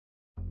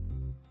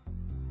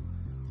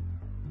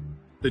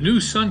The new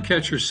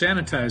Suncatcher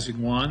Sanitizing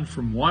Wand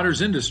from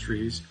Waters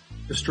Industries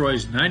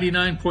destroys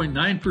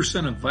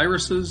 99.9% of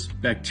viruses,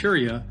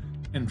 bacteria,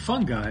 and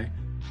fungi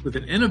with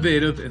an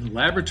innovative and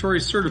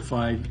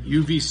laboratory-certified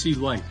UVC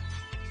light.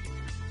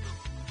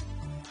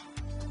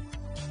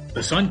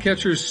 The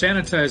Suncatcher's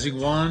Sanitizing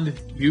Wand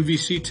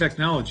UVC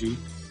technology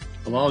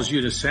allows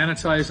you to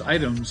sanitize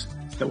items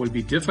that would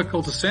be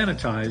difficult to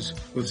sanitize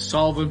with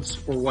solvents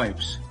or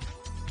wipes.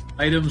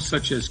 Items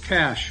such as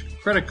cash,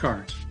 credit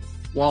cards,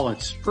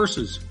 wallets,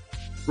 purses,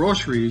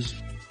 groceries,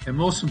 and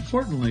most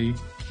importantly,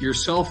 your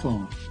cell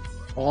phone,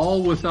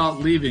 all without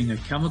leaving a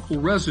chemical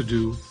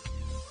residue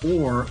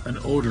or an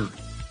odor.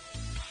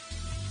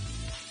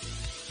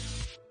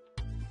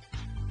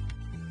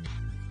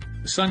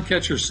 The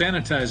Suncatcher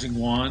Sanitizing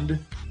Wand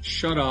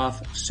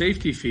shut-off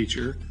safety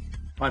feature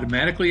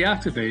automatically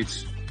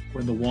activates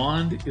when the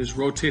wand is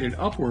rotated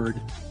upward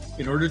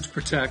in order to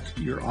protect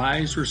your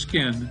eyes or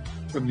skin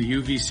from the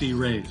UVC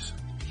rays.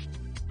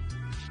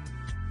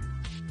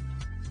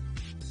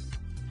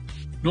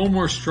 No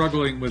more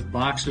struggling with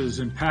boxes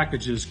and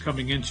packages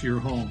coming into your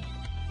home.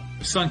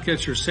 The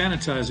Suncatcher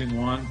Sanitizing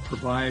Wand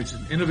provides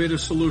an innovative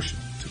solution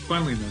to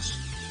cleanliness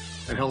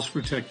that helps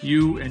protect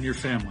you and your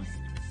family.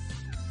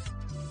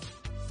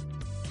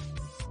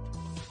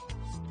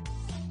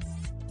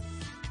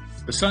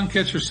 The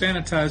Suncatcher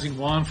Sanitizing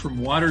Wand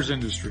from Waters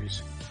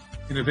Industries.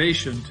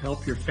 Innovation to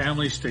help your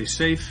family stay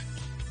safe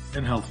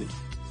and healthy.